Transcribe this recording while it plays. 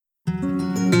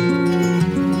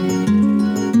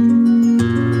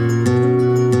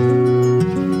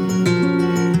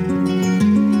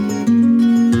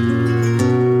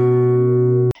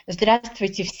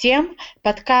Здравствуйте всем.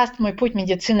 Подкаст «Мой путь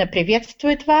медицина»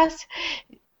 приветствует вас.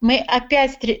 Мы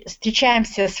опять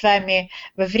встречаемся с вами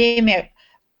во время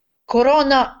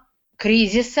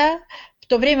коронакризиса, в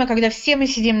то время, когда все мы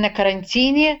сидим на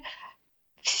карантине,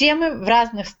 все мы в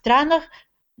разных странах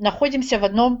находимся в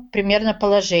одном примерно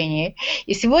положении.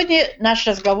 И сегодня наш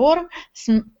разговор с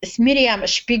Мирьям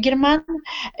Шпигельман.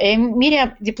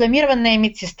 Мирьям – дипломированная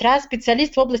медсестра,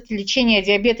 специалист в области лечения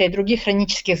диабета и других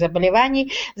хронических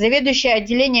заболеваний, заведующая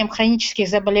отделением хронических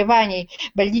заболеваний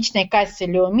больничной кассы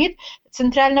МЕДИЦИНА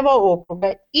Центрального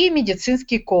округа и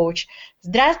медицинский коуч.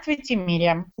 Здравствуйте,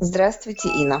 Мирьям. Здравствуйте,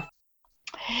 Инна.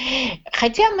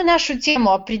 Хотя мы нашу тему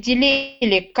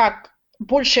определили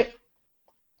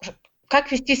как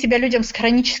вести себя людям с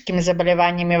хроническими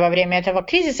заболеваниями во время этого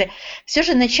кризиса, все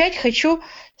же начать хочу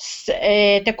с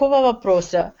такого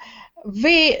вопроса.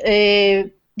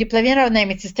 Вы дипломированная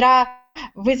медсестра,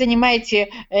 вы занимаете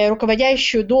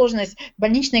руководящую должность в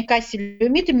больничной кассе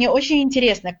МЕДИЦИНА, и мне очень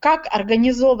интересно, как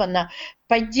организована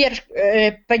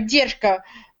поддержка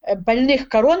больных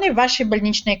короной в вашей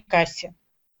больничной кассе?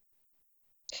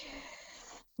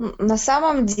 На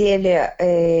самом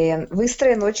деле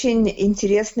выстроен очень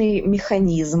интересный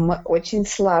механизм, очень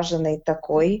слаженный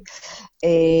такой.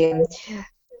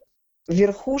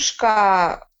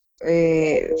 Верхушка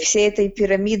всей этой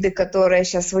пирамиды, которая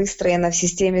сейчас выстроена в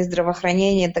системе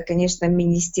здравоохранения, это, конечно,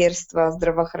 Министерство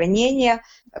здравоохранения,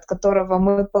 от которого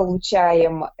мы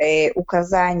получаем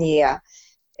указания,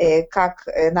 как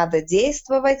надо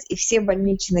действовать, и все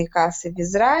больничные кассы в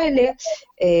Израиле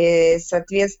в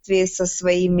соответствии со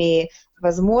своими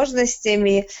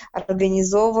возможностями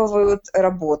организовывают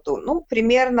работу.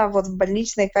 Примерно вот в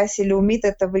больничной кассе ЛеумИД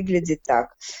это выглядит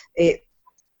так.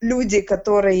 Люди,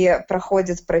 которые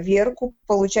проходят проверку,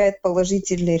 получают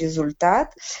положительный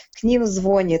результат, к ним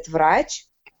звонит врач,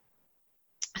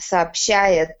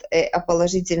 сообщает о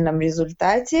положительном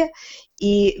результате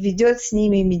и ведет с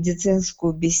ними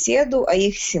медицинскую беседу о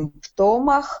их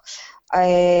симптомах,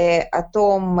 о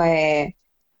том,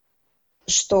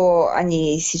 что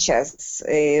они сейчас,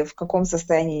 в каком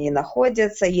состоянии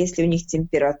находятся, есть ли у них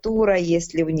температура,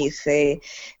 есть ли у них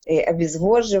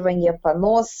обезвоживание,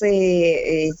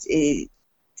 поносы,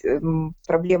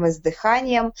 проблемы с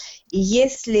дыханием. И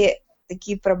если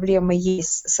такие проблемы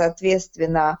есть,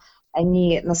 соответственно,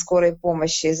 они на скорой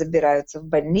помощи забираются в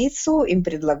больницу, им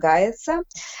предлагается.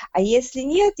 А если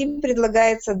нет, им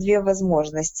предлагается две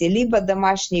возможности. Либо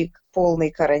домашний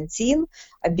полный карантин,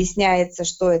 объясняется,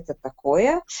 что это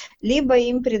такое, либо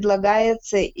им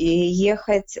предлагается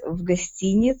ехать в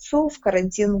гостиницу, в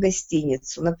карантин в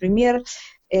гостиницу. Например,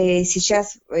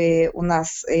 сейчас у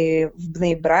нас в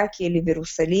Бней-Браке или в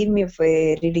Иерусалиме, в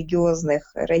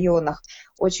религиозных районах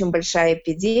очень большая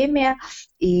эпидемия,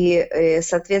 и,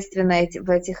 соответственно, в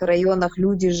этих районах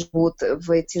люди живут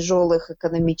в тяжелых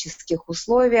экономических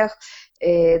условиях.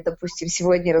 Допустим,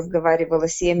 сегодня разговаривала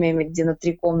с семьями, где на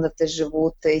 3 комнаты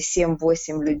живут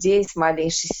 7-8 людей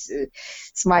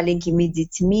с маленькими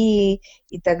детьми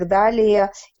и так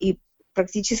далее. И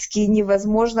практически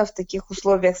невозможно в таких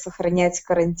условиях сохранять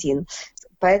карантин.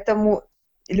 Поэтому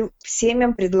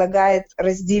семьям предлагают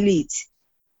разделить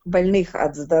больных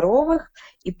от здоровых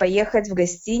и поехать в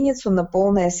гостиницу на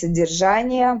полное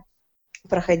содержание,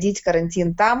 проходить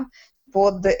карантин там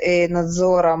под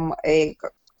надзором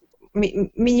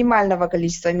минимального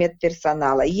количества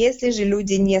медперсонала. Если же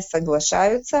люди не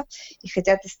соглашаются и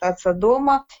хотят остаться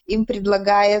дома, им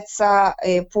предлагается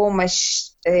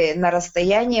помощь на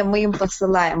расстоянии. Мы им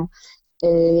посылаем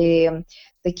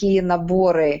такие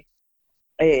наборы,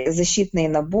 защитные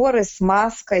наборы с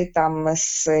маской, там,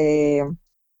 с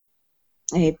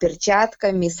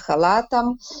перчатками, с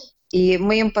халатом. И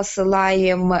мы им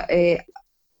посылаем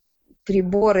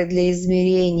приборы для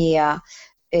измерения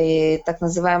так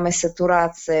называемая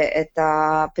сатурация.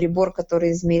 Это прибор,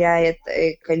 который измеряет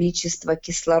количество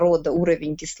кислорода,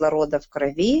 уровень кислорода в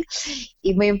крови.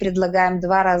 И мы им предлагаем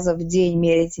 2 раза в день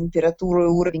мерить температуру и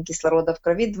уровень кислорода в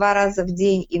крови. 2 раза в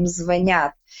день им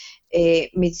звонят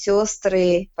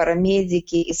медсестры,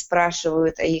 парамедики и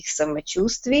спрашивают о их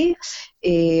самочувствии,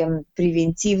 и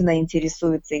превентивно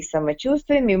интересуются их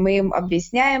самочувствием, и мы им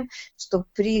объясняем, что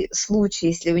при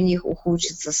случае, если у них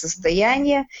ухудшится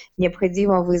состояние,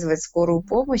 необходимо вызвать скорую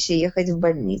помощь и ехать в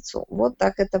больницу. Вот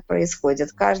так это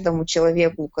происходит. Каждому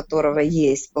человеку, у которого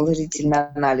есть положительный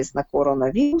анализ на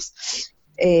коронавирус,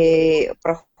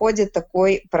 проходит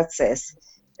такой процесс.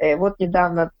 Вот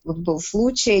недавно был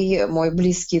случай, мой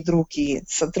близкий друг и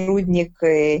сотрудник,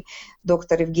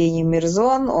 доктор Евгений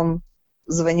Мирзон, он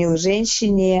звонил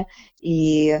женщине,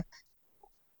 и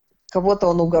Кого-то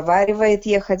он уговаривает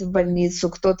ехать в больницу,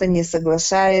 кто-то не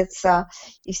соглашается.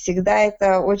 И всегда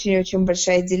это очень-очень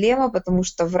большая дилемма, потому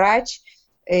что врач,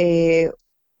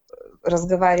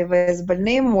 разговаривая с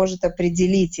больным, может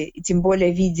определить, и тем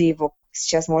более видя его,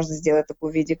 сейчас можно сделать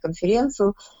такую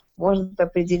видеоконференцию, может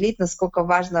определить, насколько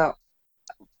важно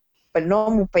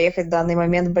больному поехать в данный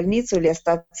момент в больницу или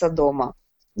остаться дома.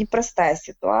 Непростая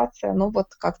ситуация, но вот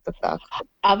как-то так.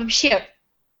 А вообще,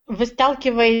 вы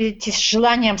сталкиваетесь с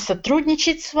желанием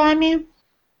сотрудничать с вами?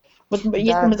 Вот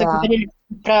если мы заговорили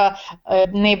про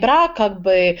ноября, как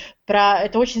бы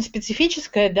это очень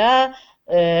специфическая, да,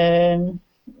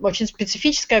 очень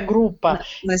специфическая группа.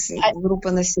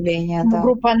 Группа населения, да.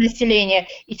 Группа населения.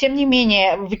 И тем не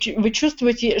менее, вы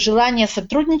чувствуете желание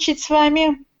сотрудничать с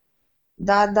вами?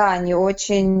 Да, они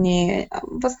очень,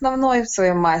 в основной в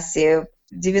своей массе,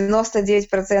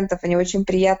 99% они очень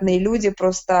приятные люди,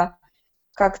 просто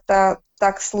как-то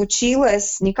так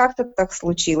случилось, не как-то так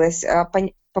случилось, а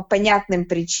по понятным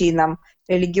причинам.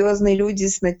 Религиозные люди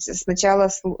сначала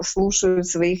слушают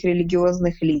своих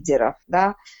религиозных лидеров,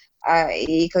 да,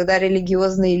 и когда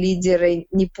религиозные лидеры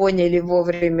не поняли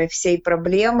вовремя всей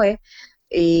проблемы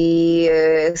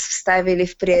и ставили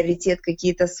в приоритет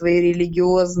какие-то свои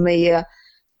религиозные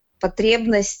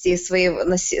потребности,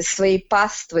 своей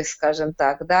паствы, скажем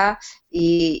так, да,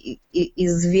 и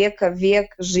из века в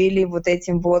век жили вот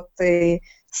этим вот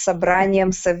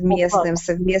собранием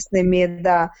совместными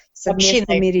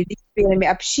реликвиями,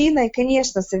 общиной,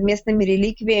 конечно, совместными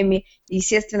реликвиями.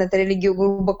 Естественно, это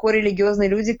глубоко религиозные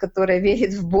люди, которые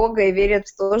верят в Бога и верят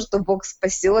в то, что Бог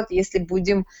спасет, если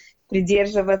будем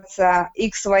придерживаться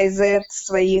XYZ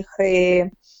своих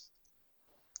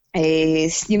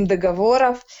с ним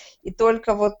договоров. И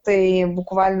только вот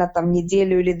буквально там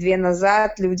неделю или две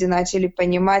назад люди начали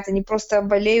понимать, они просто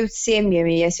болеют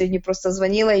семьями. Я сегодня просто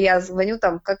звоню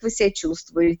там, как вы себя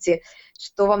чувствуете,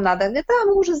 что вам надо? Говорят,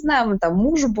 мы уже знаем, там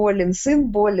муж болен,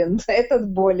 сын болен, этот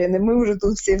болен, и мы уже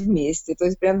тут все вместе. То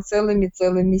есть прям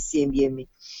целыми семьями.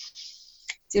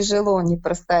 Тяжело,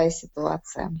 непростая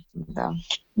ситуация, да.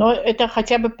 Но это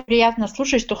хотя бы приятно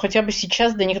слушать, что хотя бы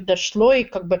сейчас до них дошло, и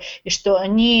и что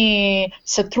они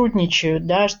сотрудничают,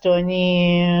 да, что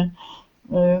они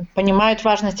понимают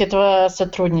важность этого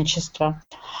сотрудничества.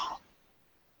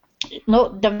 Но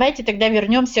давайте тогда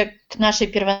вернемся к нашей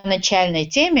первоначальной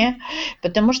теме,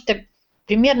 потому что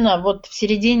примерно вот в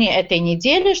середине этой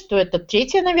недели, что это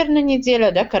 3-я, наверное,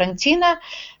 неделя, да, карантина,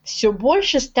 все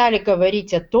больше стали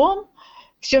говорить о том,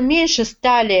 все меньше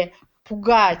стали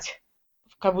пугать,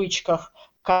 в кавычках,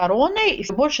 короной, и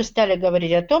все больше стали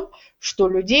говорить о том, что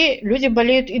люди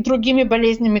болеют и другими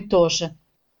болезнями тоже.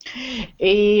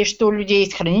 И что у людей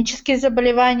есть хронические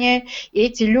заболевания, и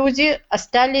эти люди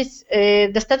остались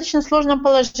в достаточно сложном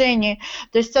положении.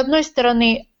 То есть, с одной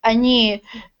стороны, они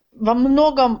во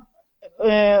многом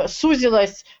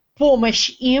сузилась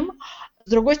помощь им, с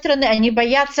другой стороны, они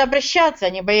боятся обращаться,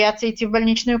 они боятся идти в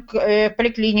больничную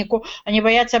поликлинику, они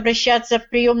боятся обращаться в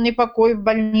приемный покой, в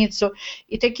больницу.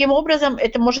 И таким образом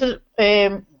это может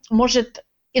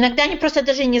иногда они просто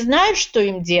даже не знают, что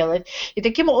им делать, и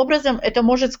таким образом это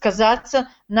может сказаться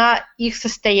на их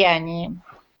состоянии.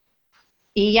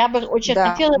 И я бы очень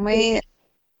хотела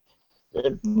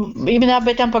именно об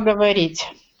этом поговорить.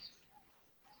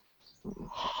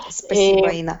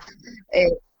 Спасибо, Инна.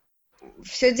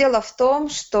 Все дело в том,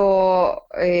 что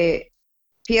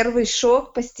первый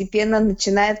шок постепенно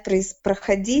начинает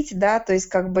проходить, да, то есть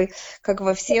как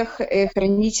во всех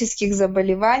хронических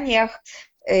заболеваниях,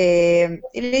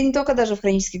 или не только даже в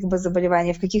хронических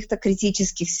заболеваниях, в каких-то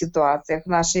критических ситуациях в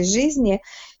нашей жизни,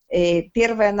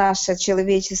 первая наша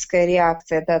человеческая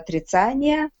реакция – это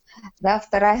отрицание, да,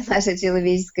 вторая наша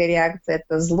человеческая реакция –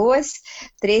 это злость,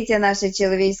 третья наша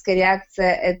человеческая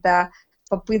реакция – это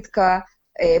попытка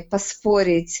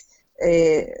поспорить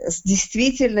с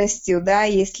действительностью, да,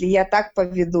 если я так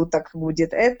поведу, так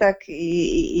будет это,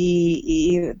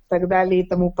 и так далее, и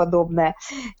тому подобное.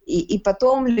 И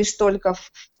потом лишь только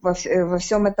во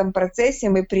всем этом процессе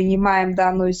мы принимаем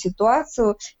данную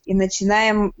ситуацию и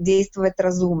начинаем действовать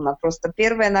разумно. Просто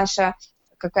первая наша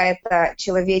какая-то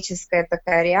человеческая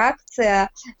такая реакция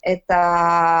 –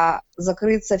 это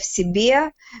закрыться в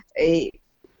себе,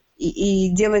 и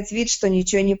делать вид, что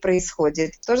ничего не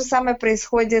происходит. То же самое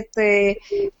происходит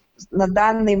на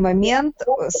данный момент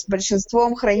с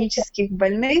большинством хронических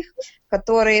больных,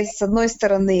 которые, с одной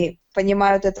стороны,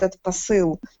 понимают этот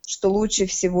посыл, что лучше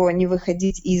всего не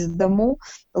выходить из дому,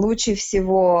 лучше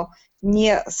всего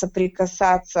не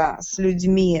соприкасаться с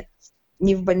людьми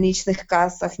ни в больничных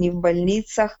кассах, ни в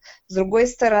больницах. С другой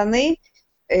стороны,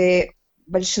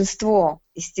 большинство,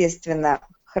 естественно,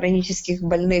 хронических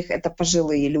больных – это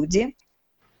пожилые люди.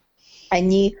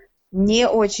 Они не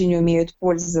очень умеют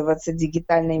пользоваться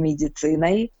дигитальной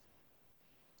медициной.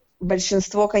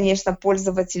 Большинство, конечно,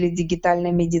 пользователей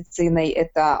дигитальной медициной –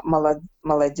 это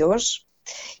молодежь.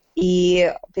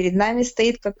 И перед нами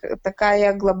стоит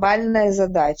такая глобальная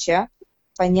задача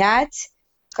понять,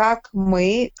 как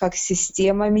мы, как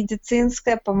система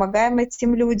медицинская, помогаем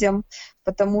этим людям,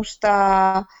 потому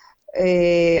что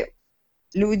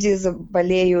люди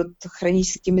болеют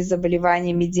хроническими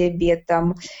заболеваниями,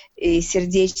 диабетом,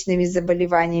 сердечными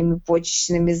заболеваниями,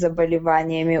 почечными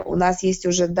заболеваниями. У нас есть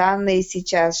уже данные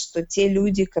сейчас, что те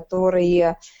люди,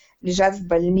 которые лежат в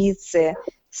больнице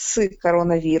с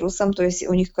коронавирусом, то есть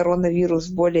у них коронавирус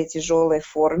в более тяжелой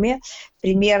форме,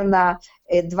 примерно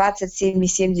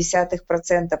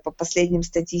 27,7% по последним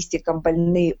статистикам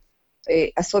больны,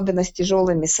 особенно с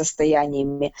тяжелыми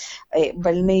состояниями,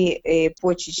 больны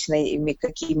почечными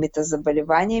какими-то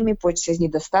заболеваниями, почечной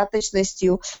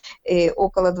недостаточностью,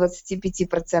 около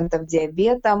 25%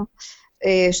 диабетом,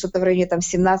 что-то в районе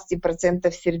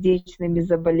 17% сердечными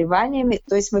заболеваниями.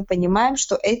 То есть мы понимаем,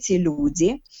 что эти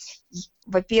люди,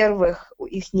 во-первых,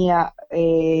 их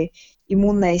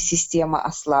иммунная система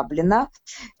ослаблена,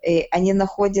 они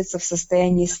находятся в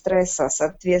состоянии стресса,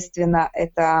 соответственно,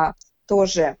 это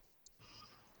тоже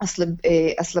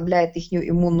ослабляет их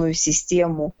иммунную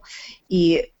систему,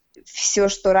 и все,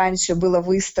 что раньше было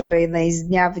выстроено из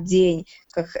дня в день,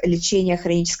 как лечение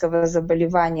хронического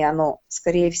заболевания, оно,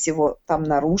 скорее всего, там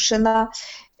нарушено.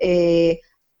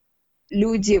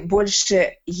 Люди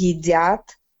больше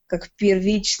едят, как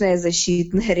первичная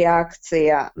защитная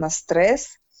реакция на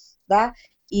стресс, да,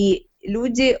 и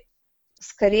люди,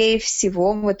 скорее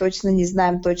всего, мы точно не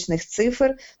знаем точных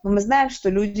цифр, но мы знаем, что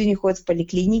люди не ходят в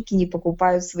поликлиники, не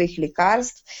покупают своих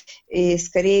лекарств, и,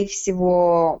 скорее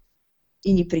всего,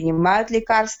 и не принимают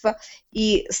лекарства,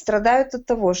 и страдают от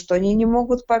того, что они не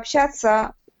могут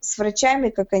пообщаться с врачами,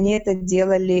 как они это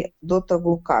делали до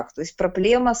того как. То есть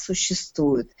проблема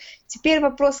существует. Теперь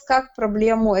вопрос, как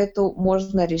проблему эту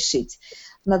можно решить.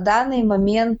 На данный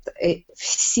момент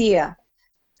все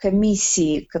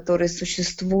комиссии, которые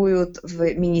существуют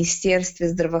в Министерстве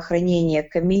здравоохранения,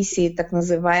 комиссии так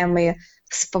называемые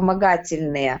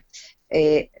вспомогательные,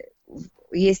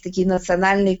 есть такие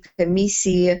национальные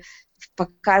комиссии по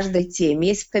каждой теме.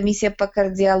 Есть комиссия по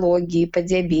кардиологии, по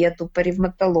диабету, по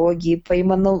ревматологии, по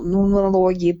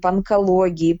иммунологии, по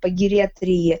онкологии, по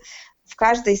гериатрии. В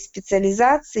каждой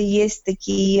специализации есть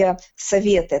такие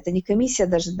советы. Это не комиссия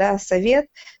даже, да, совет,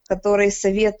 который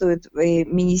советует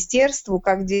министерству,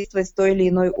 как действовать в той или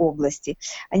иной области.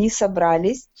 Они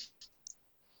собрались.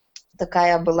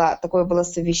 Такое было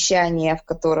совещание, в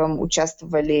котором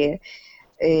участвовали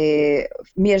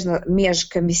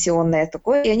межкомиссионное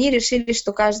такое, и они решили,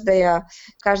 что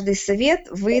каждый совет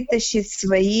вытащит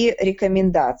свои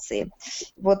рекомендации.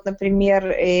 Вот,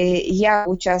 например, я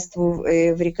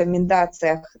участвую в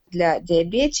рекомендациях для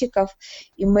диабетчиков,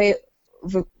 и мы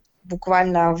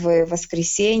буквально в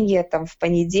воскресенье, в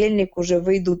понедельник уже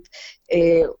выйдут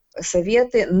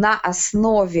советы на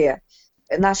основе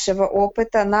нашего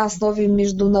опыта, на основе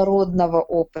международного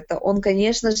опыта. Он,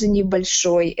 конечно же,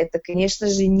 небольшой, это, конечно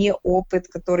же, не опыт,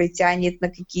 который тянет на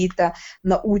какие-то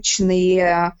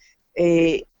научные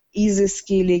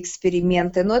изыски или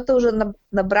эксперименты, но это уже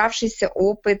набравшийся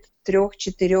опыт 3,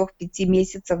 4, 5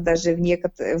 месяцев даже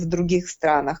в других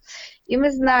странах. И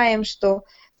мы знаем, что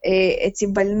эти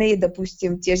больные,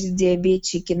 допустим, те же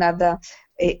диабетчики, надо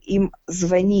им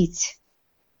звонить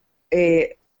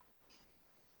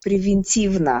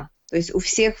превентивно. То есть во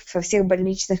всех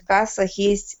больничных кассах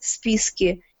есть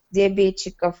списки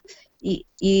диабетчиков, и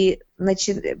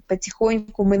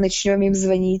потихоньку мы начнем им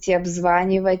звонить и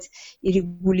обзванивать, и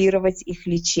регулировать их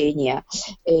лечение.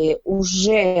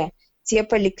 Уже те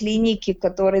поликлиники,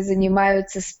 которые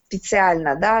занимаются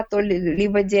специально, да, то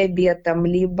либо диабетом,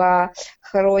 либо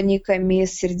хрониками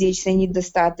с сердечной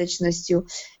недостаточностью,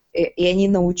 и они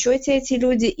на учете, эти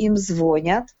люди, им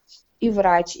звонят, и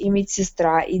врач, и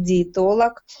медсестра, и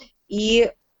диетолог, и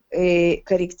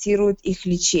корректируют их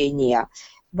лечение.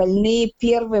 Больные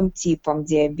первым типом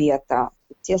диабета,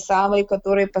 те самые,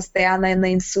 которые постоянно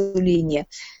на инсулине,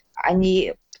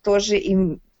 они тоже,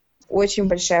 им очень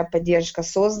большая поддержка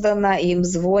создана, им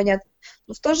звонят.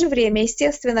 Но в то же время,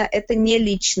 естественно, это не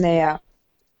личная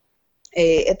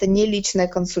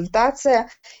консультация,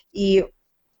 и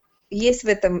есть в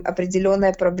этом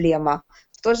определенная проблема.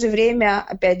 В то же время,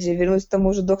 опять же, вернусь к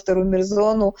тому же доктору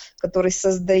Мирзону, который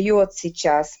создает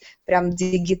сейчас прям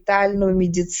дигитальную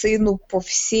медицину по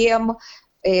всем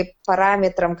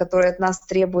параметрам, которые от нас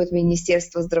требует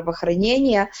Министерство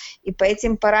здравоохранения, и по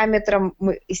этим параметрам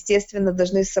мы, естественно,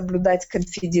 должны соблюдать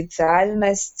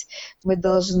конфиденциальность, мы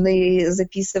должны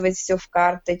записывать все в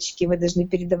карточки, мы должны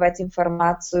передавать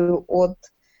информацию от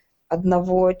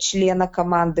одного члена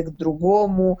команды к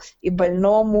другому и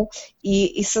больному,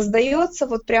 и создается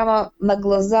вот прямо на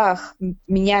глазах,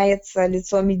 меняется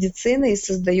лицо медицины и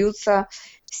создаются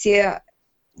все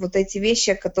вот эти вещи,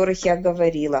 о которых я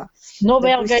говорила.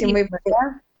 Новые Допустим, алгоритмы,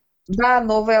 да? Да,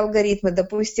 новые алгоритмы.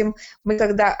 Допустим, мы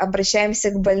когда обращаемся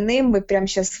к больным, мы прямо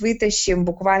сейчас вытащим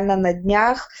буквально на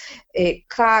днях,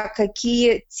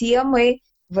 какие темы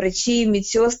врачи и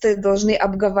медсестры должны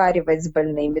обговаривать с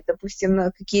больными.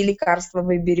 Допустим, какие лекарства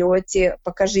вы берете,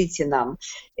 покажите нам.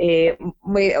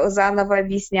 Мы заново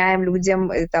объясняем людям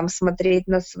там, смотреть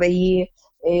на свои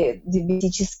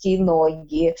диабетические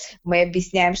ноги, мы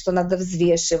объясняем, что надо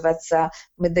взвешиваться,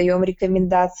 мы даем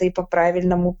рекомендации по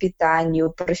правильному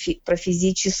питанию, про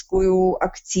физическую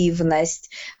активность,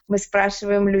 мы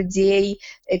спрашиваем людей,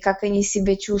 как они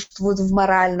себя чувствуют в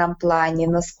моральном плане,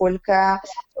 насколько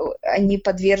они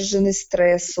подвержены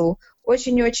стрессу.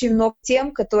 Очень-очень много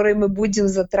тем, которые мы будем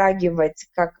затрагивать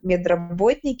как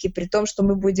медработники, при том, что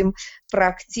мы будем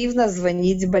проактивно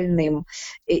звонить больным.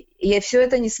 И все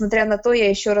это, несмотря на то, я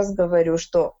еще раз говорю,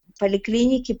 что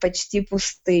поликлиники почти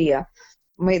пустые.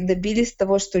 Мы добились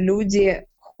того, что люди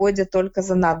ходят только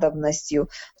за надобностью.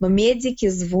 Но медики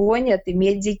звонят, и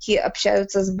медики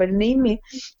общаются с больными.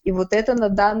 И вот это на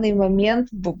данный момент,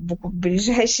 в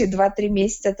ближайшие 2-3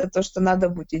 месяца, это то, что надо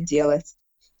будет делать.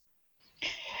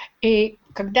 И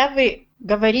когда вы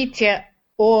говорите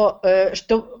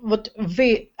что вот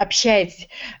вы общаетесь,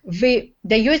 вы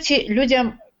даете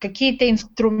людям какие-то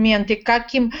инструменты,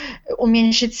 как им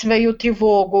уменьшить свою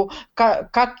тревогу, как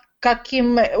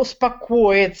им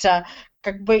успокоиться,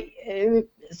 как бы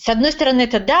с одной стороны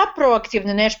это да,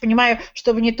 проактивно, но я же понимаю,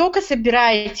 что вы не только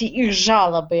собираете их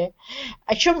жалобы,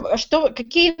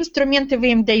 какие инструменты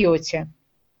вы им даете?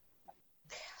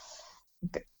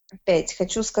 Опять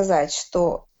хочу сказать,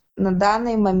 что на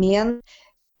данный момент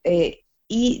и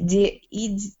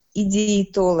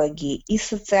диетологи, и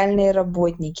социальные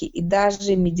работники, и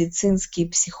даже медицинские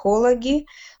психологи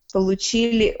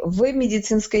получили в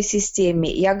медицинской системе.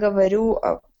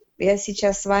 Я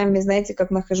сейчас с вами, знаете,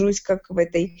 как нахожусь, как в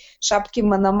этой шапке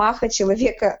Мономаха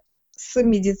человека с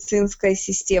медицинской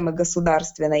системы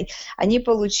государственной. Они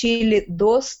получили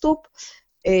доступ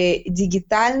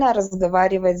дигитально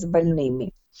разговаривать с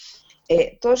больными.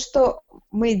 То, что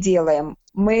мы делаем,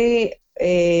 мы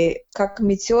как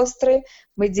медсестры,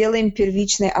 мы делаем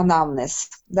первичный анамнез,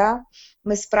 да?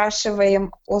 Мы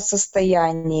спрашиваем о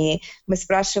состоянии, мы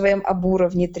спрашиваем об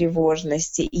уровне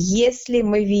тревожности. Если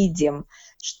мы видим,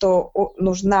 что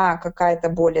нужна какая-то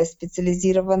более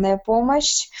специализированная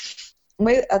помощь,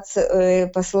 мы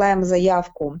посылаем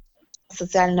заявку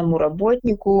социальному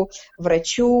работнику,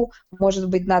 врачу, может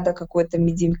быть, надо какое-то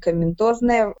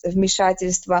медикаментозное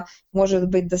вмешательство, может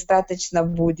быть, достаточно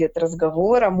будет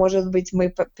разговора, может быть,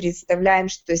 мы представляем,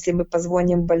 что если мы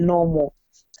позвоним больному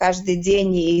каждый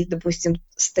день, и, допустим,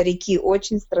 старики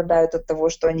очень страдают от того,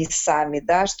 что они сами,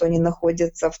 да, что они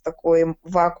находятся в таком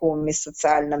вакууме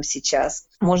социальном сейчас.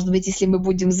 Может быть, если мы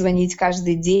будем звонить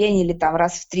каждый день или там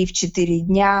раз в 3-4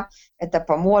 дня, это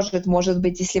поможет. Может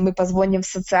быть, если мы позвоним в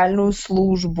социальную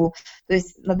службу. То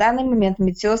есть на данный момент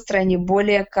медсестры, они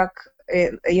более как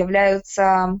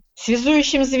являются...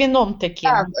 Связующим звеном таким.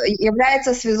 Да,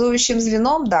 являются связующим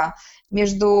звеном, да,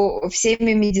 между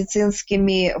всеми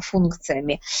медицинскими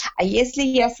функциями. А если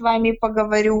я с вами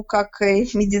поговорю как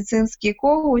медицинский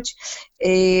коуч,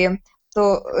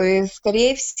 то,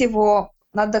 скорее всего,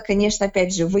 надо, конечно,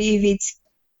 опять же, выявить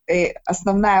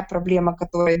основная проблема,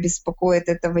 которая беспокоит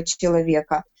этого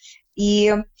человека.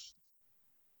 И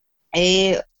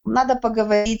надо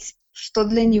поговорить, что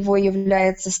для него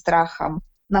является страхом.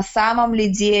 На самом ли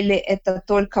деле это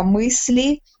только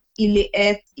мысли, или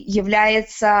это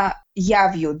является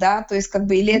явью, да, то есть как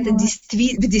бы или это в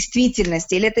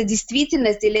действительности, или это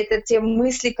действительность, или это те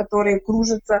мысли, которые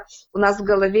кружатся у нас в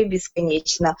голове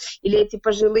бесконечно, или эти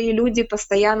пожилые люди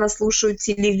постоянно слушают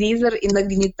телевизор и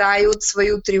нагнетают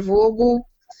свою тревогу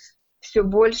все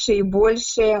больше и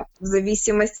больше в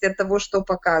зависимости от того, что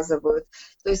показывают.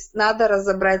 То есть надо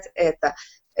разобрать это.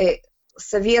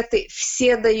 Советы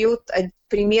все дают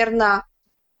примерно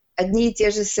одни и те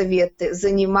же советы.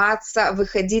 Заниматься,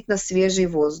 выходить на свежий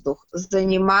воздух,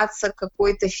 заниматься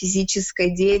какой-то физической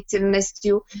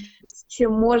деятельностью,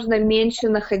 чем можно меньше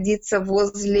находиться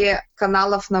возле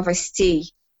каналов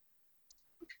новостей.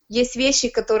 Есть вещи,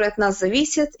 которые от нас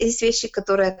зависят, есть вещи,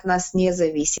 которые от нас не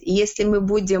зависят. И если мы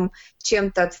будем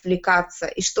чем-то отвлекаться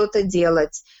и что-то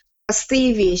делать,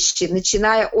 простые вещи,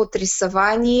 начиная от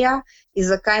рисования и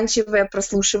заканчивая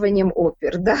прослушиванием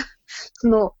опер, да,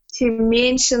 но чем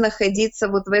меньше находиться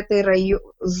вот в этой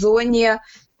зоне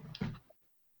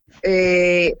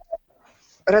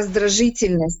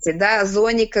раздражительности, да,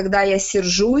 зоне, когда я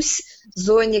сержусь,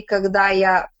 зоне, когда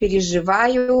я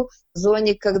переживаю,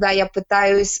 зоне, когда я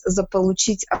пытаюсь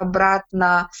заполучить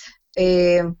обратно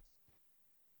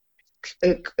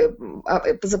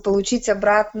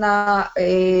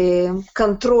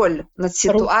контроль над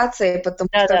ситуацией, потому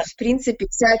что, в принципе,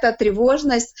 вся эта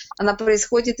тревожность, она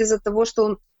происходит из-за того,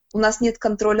 что у нас нет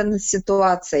контроля над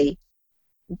ситуацией.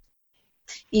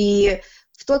 И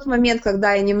в тот момент,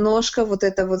 когда я немножко вот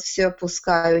это вот все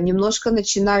опускаю, немножко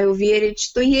начинаю верить,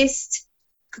 что есть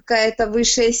какая-то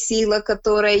высшая сила,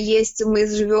 которая есть, мы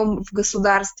живем в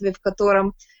государстве, в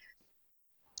котором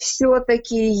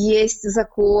все-таки есть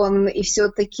закон, и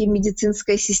все-таки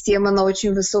медицинская система на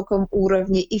очень высоком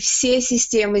уровне, и все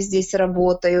системы здесь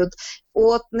работают,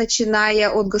 начиная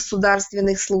от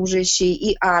государственных служащих,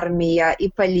 и армия, и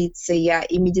полиция,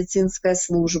 и медицинская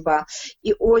служба,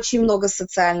 и очень много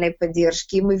социальной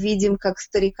поддержки. И мы видим, как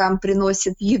старикам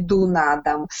приносят еду на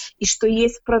дом, и что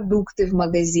есть продукты в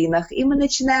магазинах. И мы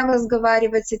начинаем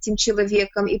разговаривать с этим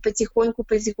человеком, и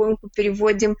потихоньку-потихоньку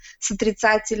переводим с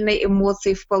отрицательной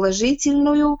эмоции в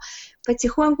положительную.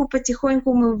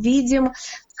 Потихоньку-потихоньку мы видим,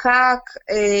 как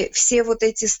все вот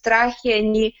эти страхи,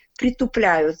 они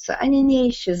притупляются, они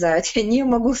не исчезают. Я не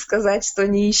могу сказать, что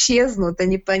они исчезнут,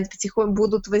 они потихоньку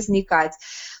будут возникать.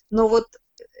 Но вот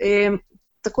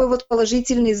такой вот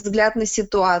положительный взгляд на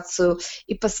ситуацию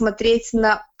и посмотреть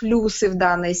на плюсы в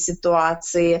данной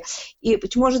ситуации, и,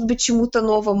 может быть, чему-то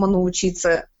новому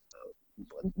научиться,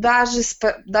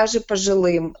 даже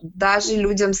пожилым, даже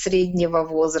людям среднего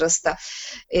возраста.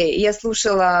 Я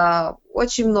слушала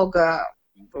очень много,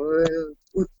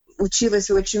 училась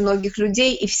у очень многих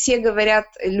людей, и все говорят,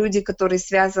 люди, которые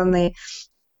связаны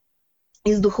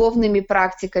и с духовными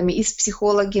практиками, и с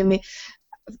психологами,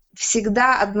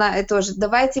 всегда одна и то же.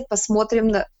 Давайте посмотрим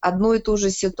на одну и ту же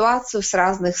ситуацию с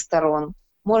разных сторон.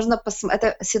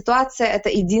 Эта ситуация — это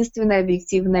единственная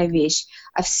объективная вещь,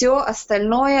 а все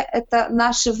остальное — это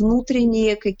наши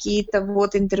внутренние какие-то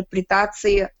вот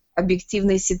интерпретации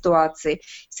объективной ситуации.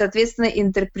 Соответственно,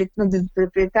 над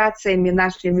интерпретациями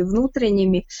нашими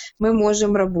внутренними мы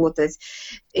можем работать.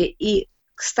 И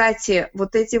кстати,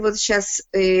 вот эти вот сейчас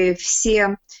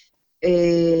все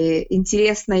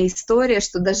интересная история,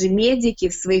 что даже медики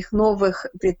в своих новых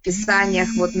предписаниях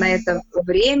вот на это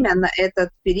время, на этот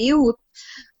период,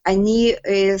 они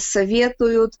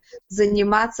советуют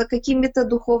заниматься какими-то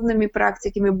духовными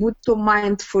практиками, будь то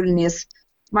mindfulness.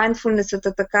 Mindfulness —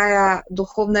 это такая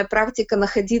духовная практика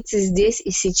находиться здесь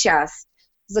и сейчас,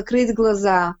 закрыть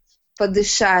глаза,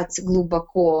 подышать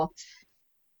глубоко,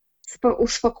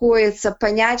 успокоиться,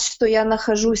 понять, что я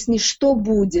нахожусь не что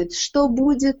будет,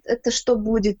 это что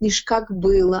будет, не как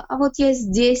было, а вот я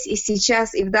здесь и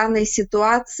сейчас, и в данной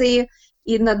ситуации,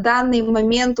 и на данный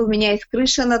момент у меня есть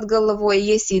крыша над головой,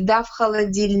 есть еда в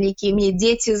холодильнике, мне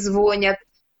дети звонят,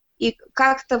 и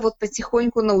как-то вот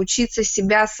потихоньку научиться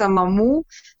себя самому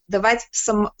давать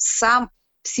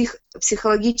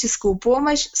психологическую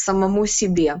помощь самому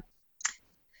себе.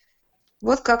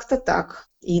 Вот как-то так,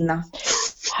 Инна.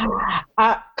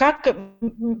 А как,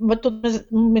 вот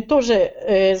тут мы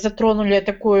тоже затронули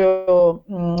такой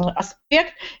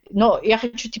аспект, но я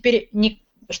хочу теперь,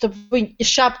 чтобы вы из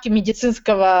шапки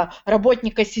медицинского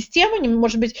работника системы,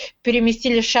 может быть,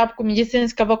 переместили шапку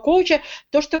медицинского коуча,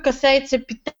 то, что касается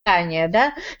питания,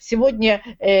 да. Сегодня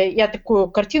я такую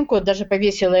картинку даже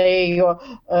повесила ее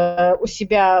у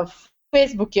себя в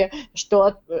Фейсбуке,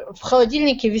 что в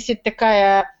холодильнике висит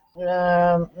такая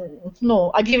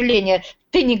объявление: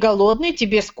 ты не голодный,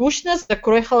 тебе скучно,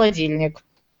 закрой холодильник.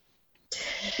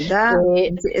 Да,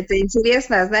 это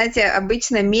интересно. Знаете,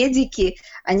 обычно медики,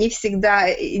 они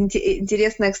всегда...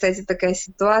 Интересная, кстати, такая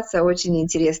ситуация, очень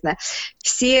интересная.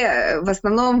 Все, в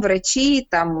основном врачи,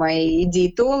 там, и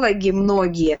диетологи,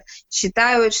 многие,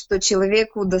 считают, что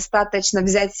человеку достаточно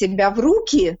взять себя в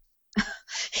руки,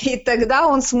 и тогда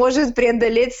он сможет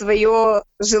преодолеть свое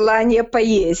желание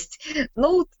поесть.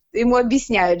 Ему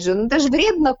объясняют же, это же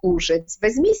вредно кушать,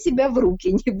 возьми себя в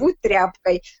руки, не будь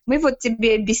тряпкой, мы вот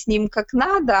тебе объясним, как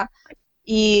надо,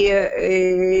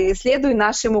 и следуй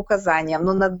нашим указаниям.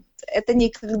 Но это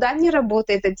никогда не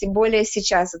работает, а тем более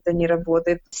сейчас это не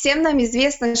работает. Всем нам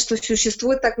известно, что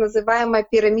существует так называемая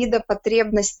пирамида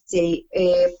потребностей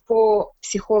по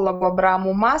психологу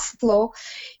Абрааму Маслоу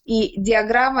и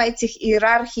диаграмма этих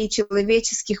иерархий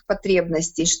человеческих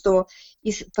потребностей, что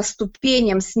по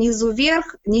ступеням снизу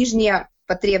вверх, нижняя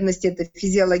потребность — это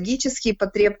физиологические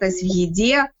потребности в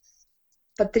еде,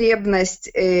 потребность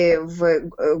в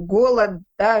голод,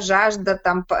 да, жажда,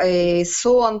 там,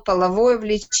 сон, половое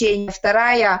влечение.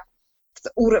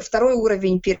 Второй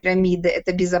уровень пирамиды —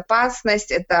 это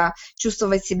безопасность, это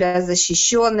чувствовать себя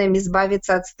защищенным,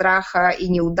 избавиться от страха и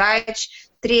неудач.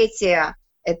 Третье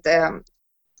 — это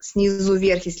снизу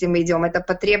вверх, если мы идем, это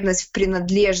потребность в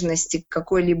принадлежности к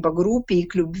какой-либо группе и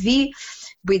к любви,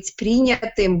 быть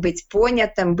принятым, быть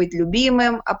понятым, быть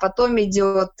любимым, а потом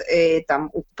идет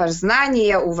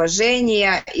познание,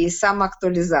 уважение и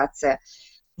самоактуализация.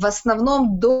 В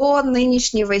основном до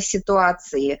нынешней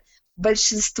ситуации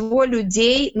большинство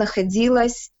людей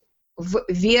находилось в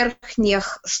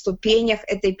верхних ступенях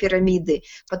этой пирамиды,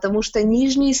 потому что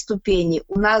нижние ступени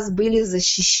у нас были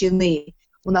защищены.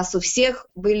 У нас у всех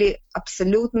были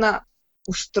абсолютно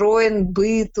устроен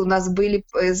быт, у нас были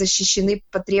защищены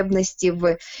потребности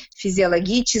в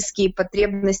физиологические,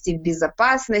 потребности в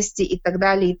безопасности и так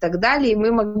далее, и так далее. И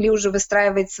мы могли уже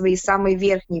выстраивать свои самые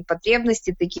верхние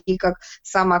потребности, такие как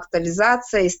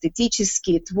самоактуализация,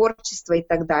 эстетические, творчество и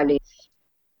так далее.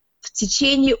 В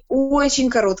течение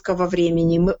очень короткого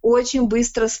времени мы очень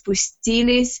быстро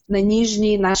спустились на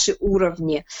нижние наши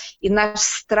уровни. И наш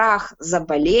страх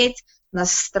заболеть,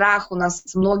 наш страх, у нас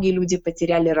многие люди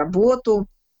потеряли работу,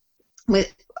 мы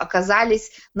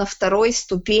оказались на второй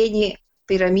ступени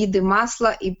пирамиды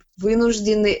Маслоу и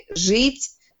вынуждены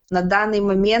жить на данный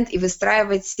момент и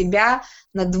выстраивать себя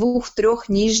на 2-3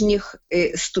 нижних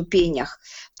ступенях.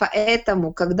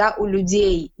 Поэтому, когда у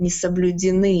людей не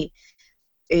соблюдены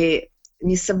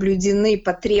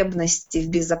потребности в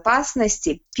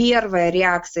безопасности, первая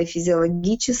реакция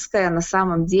физиологическая на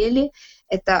самом деле —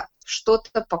 это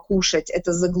что-то покушать,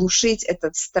 это заглушить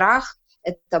этот страх,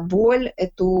 это боль,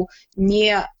 эту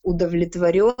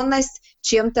неудовлетворенность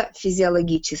чем-то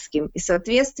физиологическим. И,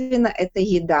 соответственно, это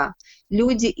еда.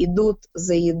 Люди идут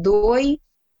за едой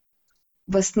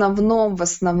в основном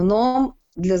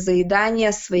для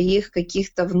заедания своих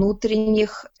каких-то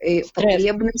внутренних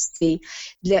потребностей,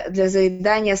 для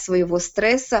заедания своего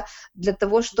стресса, для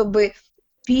того, чтобы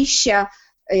пища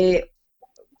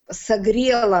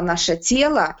согрела наше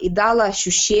тело и дала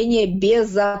ощущение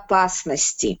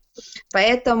безопасности.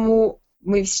 Поэтому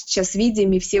мы сейчас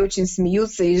видим, и все очень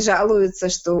смеются и жалуются,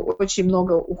 что очень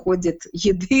много уходит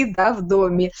еды, да, в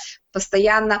доме.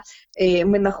 Постоянно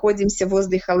мы находимся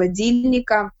возле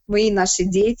холодильника, мы и наши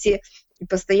дети, и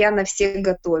постоянно все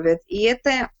готовят. И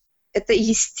это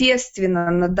естественно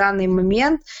на данный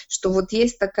момент, что вот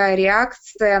есть такая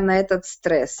реакция на этот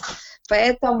стресс.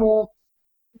 Поэтому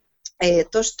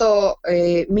то, что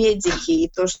медики, и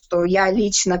то, что я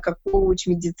лично как коуч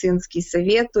медицинский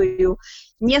советую,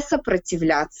 не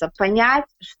сопротивляться, понять,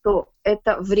 что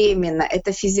это временно,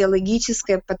 это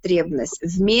физиологическая потребность.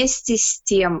 Вместе с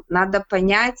тем надо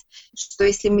понять, что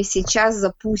если мы сейчас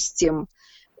запустим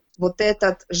вот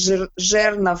этот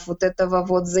жернов, вот этого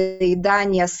вот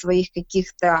заедания своих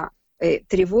каких-то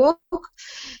тревог,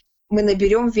 мы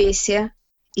наберем в весе.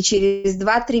 И через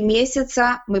 2-3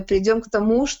 месяца мы придем к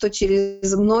тому, что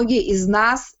через многие из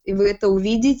нас, и вы это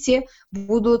увидите,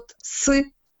 будут с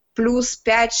плюс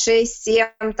 5, 6, 7,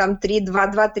 там 3,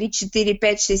 2, 3, 4,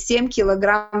 5, 6, 7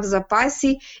 килограмм в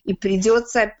запасе, и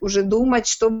придется уже думать,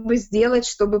 что бы сделать,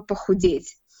 чтобы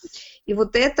похудеть. И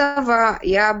вот этого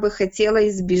я бы хотела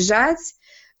избежать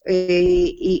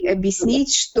и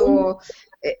объяснить, что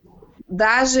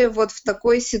даже вот в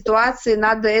такой ситуации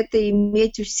надо это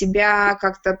иметь у себя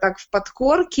как-то так в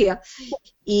подкорке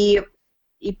и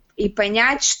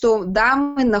понять, что да,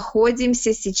 мы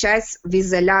находимся сейчас в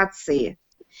изоляции,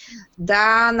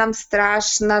 да, нам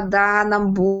страшно, да,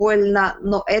 нам больно,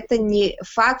 но это не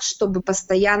факт, чтобы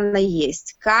постоянно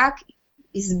есть. Как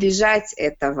избежать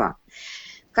этого?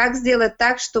 Как сделать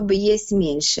так, чтобы есть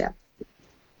меньше?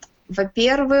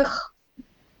 Во-первых,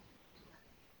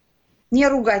 не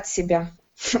ругать себя.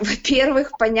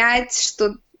 Во-первых, понять,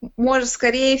 что,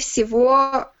 скорее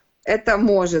всего, это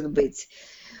может быть.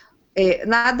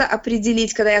 Надо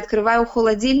определить, когда я открываю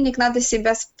холодильник, надо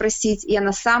себя спросить, я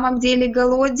на самом деле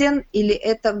голоден или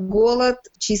это голод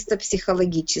чисто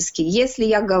психологический. Если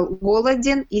я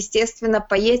голоден, естественно,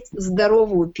 поесть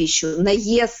здоровую пищу,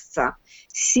 наесться,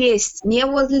 сесть не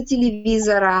возле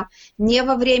телевизора, не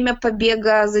во время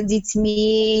побега за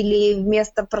детьми или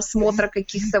вместо просмотра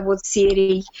каких-то вот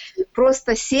серий.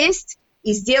 Просто сесть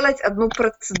и сделать одну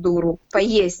процедуру.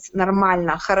 Поесть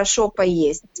нормально, хорошо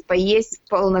поесть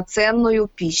полноценную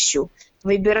пищу,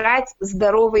 выбирать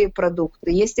здоровые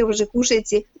продукты. Если вы уже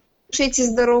кушаете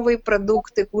здоровые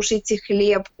продукты, кушайте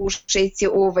хлеб, кушайте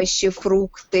овощи,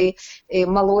 фрукты,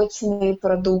 молочные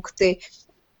продукты.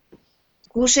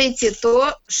 Кушайте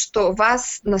то, что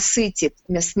вас насытит.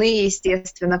 Мясные,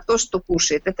 естественно, кто что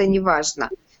кушает, это не важно.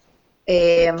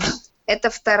 Это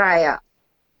вторая.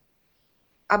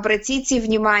 Обратите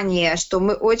внимание, что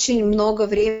мы очень много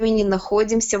времени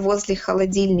находимся возле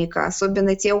холодильника,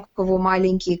 особенно те, у кого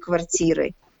маленькие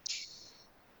квартиры.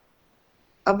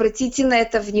 Обратите на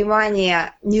это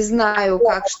внимание. Не знаю,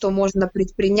 как что можно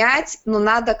предпринять, но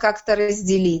надо как-то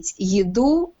разделить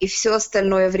еду и все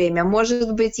остальное время.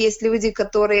 Может быть, есть люди,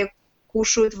 которые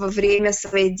кушают во время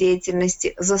своей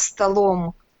деятельности за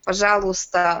столом.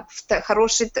 Пожалуйста,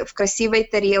 в красивой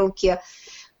тарелке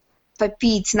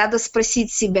попить. Надо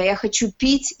спросить себя, я хочу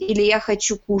пить или я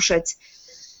хочу кушать.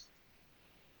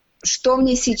 Что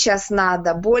мне сейчас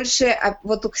надо? Больше,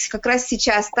 вот как раз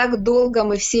сейчас так долго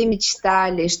мы все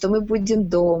мечтали, что мы будем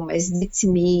дома с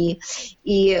детьми.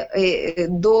 И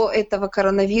до этого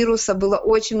коронавируса было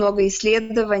очень много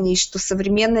исследований, что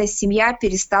современная семья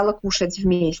перестала кушать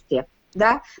вместе.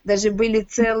 Да? Даже были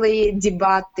целые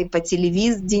дебаты по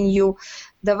телевидению.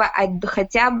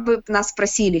 Хотя бы нас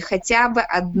спросили, хотя бы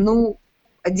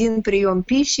один прием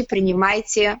пищи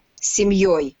принимайте с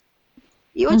семьей.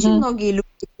 И очень многие люди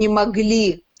не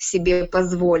могли себе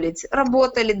позволить.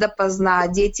 Работали допоздна,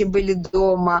 дети были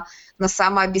дома на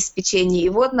самообеспечении. И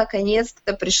вот,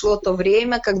 наконец-то, пришло то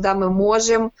время, когда мы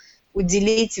можем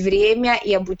уделить время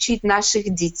и обучить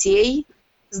наших детей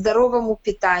здоровому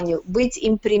питанию, быть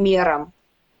им примером.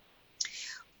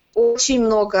 Очень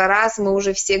много раз мы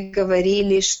уже все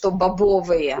говорили, что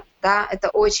бобовые, да, это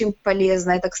очень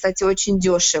полезно, это, кстати, очень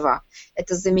дешево,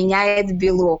 это заменяет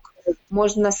белок.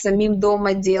 Можно самим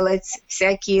дома делать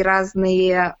всякие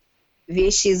разные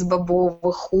вещи из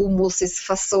бобовых, хумус из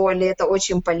фасоли, это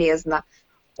очень полезно.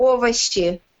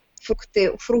 Овощи,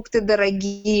 фрукты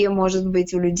дорогие, может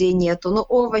быть, у людей нету, но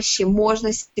овощи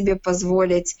можно себе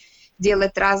позволить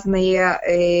делать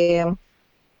разные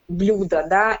блюда,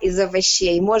 да, из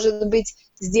овощей. Может быть,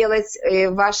 сделать в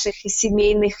ваших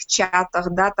семейных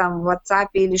чатах, да, там в WhatsApp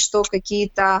или что,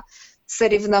 какие-то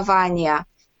соревнования.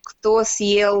 Кто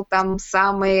съел там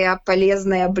самое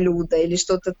полезное блюдо или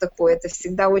что-то такое. Это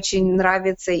всегда очень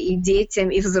нравится и детям,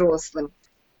 и взрослым.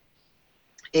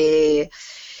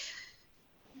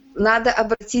 Надо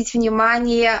обратить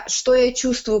внимание, что я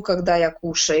чувствую, когда я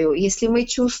кушаю. Если мы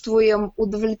чувствуем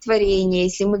удовлетворение,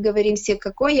 если мы говорим себе,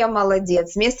 какой я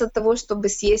молодец, вместо того, чтобы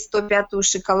съесть 105-ю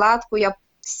шоколадку, я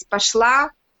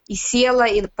пошла и села,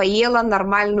 и поела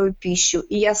нормальную пищу,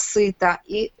 и я сыта.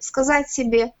 И сказать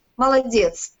себе,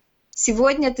 молодец,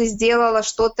 сегодня ты сделала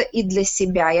что-то и для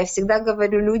себя. Я всегда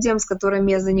говорю людям, с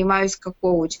которыми я занимаюсь как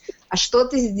коуч, а что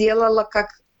ты сделала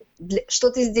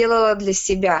для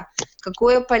себя?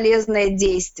 Какое полезное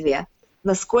действие?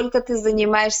 Насколько ты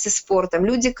занимаешься спортом?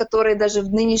 Люди, которые даже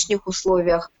в нынешних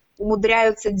условиях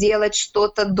умудряются делать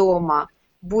что-то дома,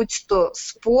 будь то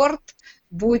спорт,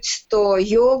 будь то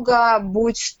йога,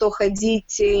 будь то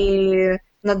ходить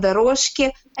на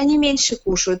дорожке, они меньше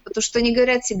кушают, потому что они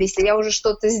говорят себе, если я уже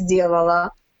что-то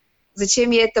сделала,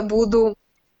 зачем я это буду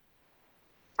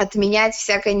отменять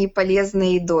всякой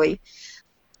неполезной едой?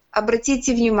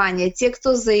 Обратите внимание, те,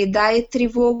 кто заедает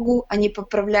тревогу, они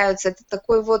поправляются. Это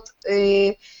такой вот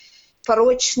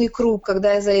порочный круг,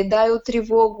 когда я заедаю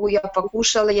тревогу, я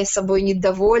покушала, я собой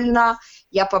недовольна,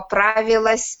 я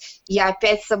поправилась, я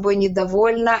опять собой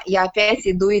недовольна, я опять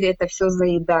иду и это все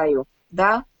заедаю.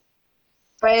 Да?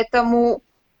 Поэтому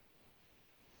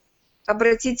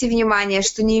обратите внимание,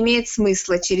 что не имеет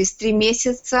смысла через 3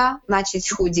 месяца начать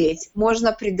худеть.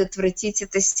 Можно предотвратить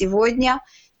это сегодня,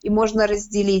 и можно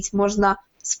разделить, можно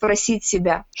спросить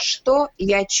себя, что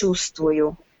я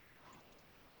чувствую,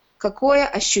 какое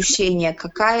ощущение,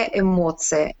 какая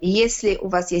эмоция. И если у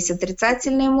вас есть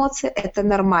отрицательные эмоции, это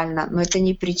нормально, но это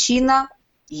не причина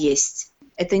есть.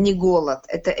 Это не голод,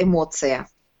 это эмоция.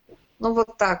 Ну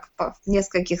вот так, в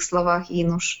нескольких словах,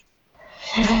 Инуш.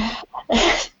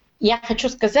 Я хочу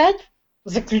сказать, в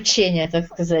заключение, так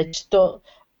сказать, что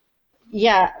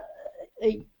я...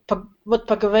 Вот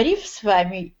поговорив с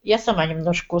вами, я сама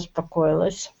немножко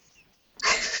успокоилась.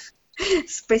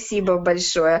 Спасибо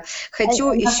большое.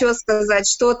 Хочу еще сказать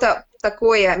что-то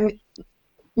такое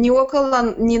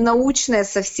не научное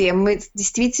совсем. Мы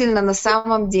действительно на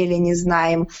самом деле не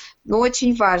знаем, но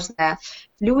очень важное.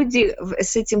 Люди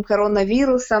с этим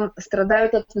коронавирусом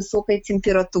страдают от высокой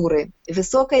температуры.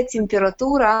 Высокая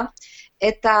температура –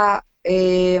 это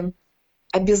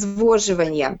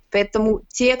обезвоживания. Поэтому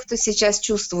те, кто сейчас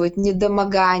чувствует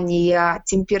недомогание,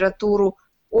 температуру,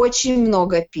 очень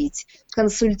много пить,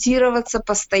 консультироваться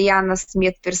постоянно с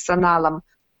медперсоналом.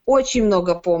 Очень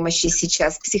много помощи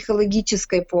сейчас,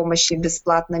 психологической помощи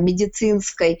бесплатно,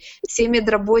 медицинской. Все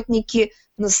медработники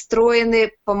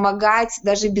настроены помогать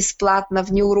даже бесплатно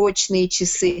в неурочные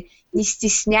часы. Не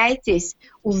стесняйтесь,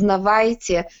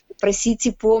 узнавайте,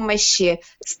 просите помощи,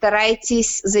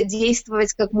 старайтесь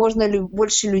задействовать как можно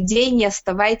больше людей, не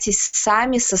оставайтесь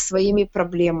сами со своими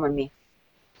проблемами.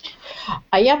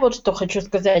 А я вот что хочу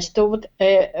сказать, что вот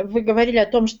вы говорили о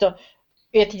том, что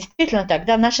это действительно так,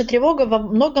 да, наша тревога во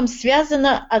многом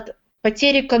связана от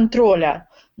потери контроля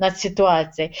над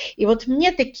ситуацией. И вот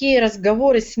мне такие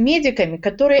разговоры с медиками,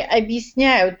 которые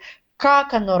объясняют,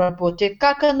 как оно работает,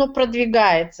 как оно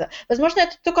продвигается. Возможно,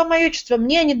 это только мое чувство.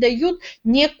 Мне они дают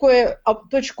некую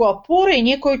точку опоры,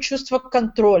 некое чувство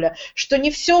контроля, что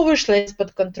не все вышло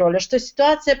из-под контроля, что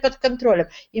ситуация под контролем.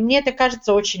 И мне это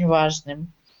кажется очень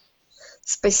важным.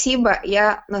 Спасибо.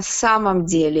 Я на самом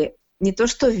деле не то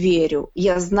что верю,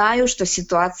 я знаю, что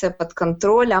ситуация под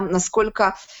контролем,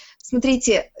 насколько...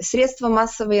 Смотрите, средства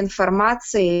массовой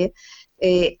информации,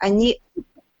 они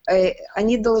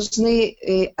должны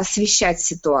освещать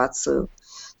ситуацию.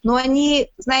 Но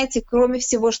они, знаете, кроме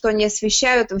всего, что они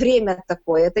освещают, время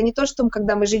такое. Это не то, что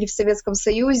когда мы жили в Советском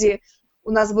Союзе,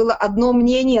 у нас было одно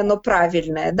мнение, но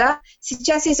правильное, да?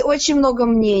 Сейчас есть очень много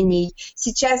мнений.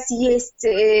 Сейчас есть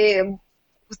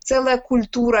целая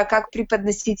культура, как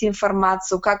преподносить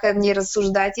информацию, как о ней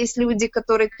рассуждать. Есть люди,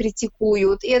 которые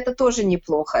критикуют, и это тоже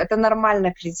неплохо, это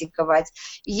нормально критиковать.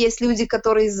 И есть люди,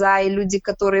 которые за, и люди,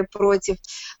 которые против.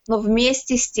 Но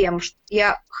вместе с тем,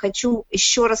 я хочу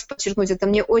еще раз подчеркнуть, это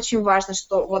мне очень важно,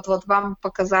 что вот вам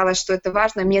показалось, что это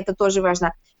важно, мне это тоже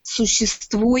важно.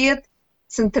 Существует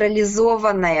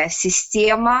централизованная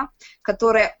система,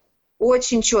 которая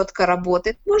очень четко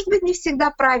работает. Может быть, не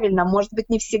всегда правильно, может быть,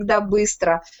 не всегда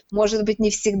быстро, может быть, не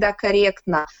всегда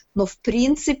корректно, но в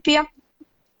принципе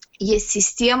есть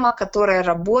система, которая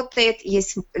работает,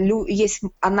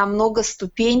 она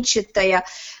многоступенчатая,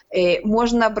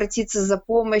 можно обратиться за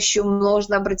помощью,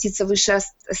 можно обратиться в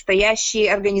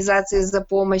вышестоящие организации за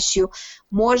помощью,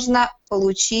 можно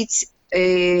получить...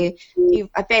 И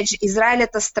опять же, Израиль —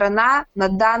 это страна на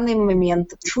данный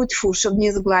момент, тьфу-тьфу, чтобы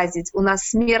не сглазить, у нас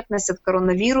смертность от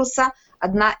коронавируса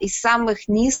одна из самых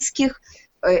низких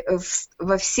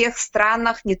во всех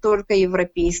странах, не только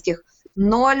европейских.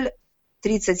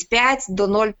 0,35 до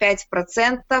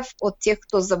 0,5% от тех,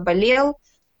 кто заболел.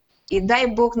 И дай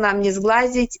Бог нам не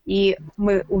сглазить, и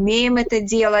мы умеем это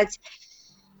делать.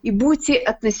 И будьте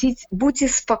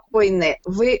спокойны,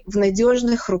 вы в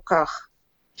надежных руках.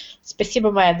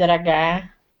 Спасибо, моя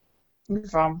дорогая.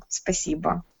 Вам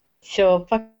спасибо. Все,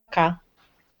 пока.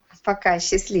 Пока,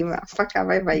 счастливо. Пока,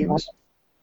 бай-бай.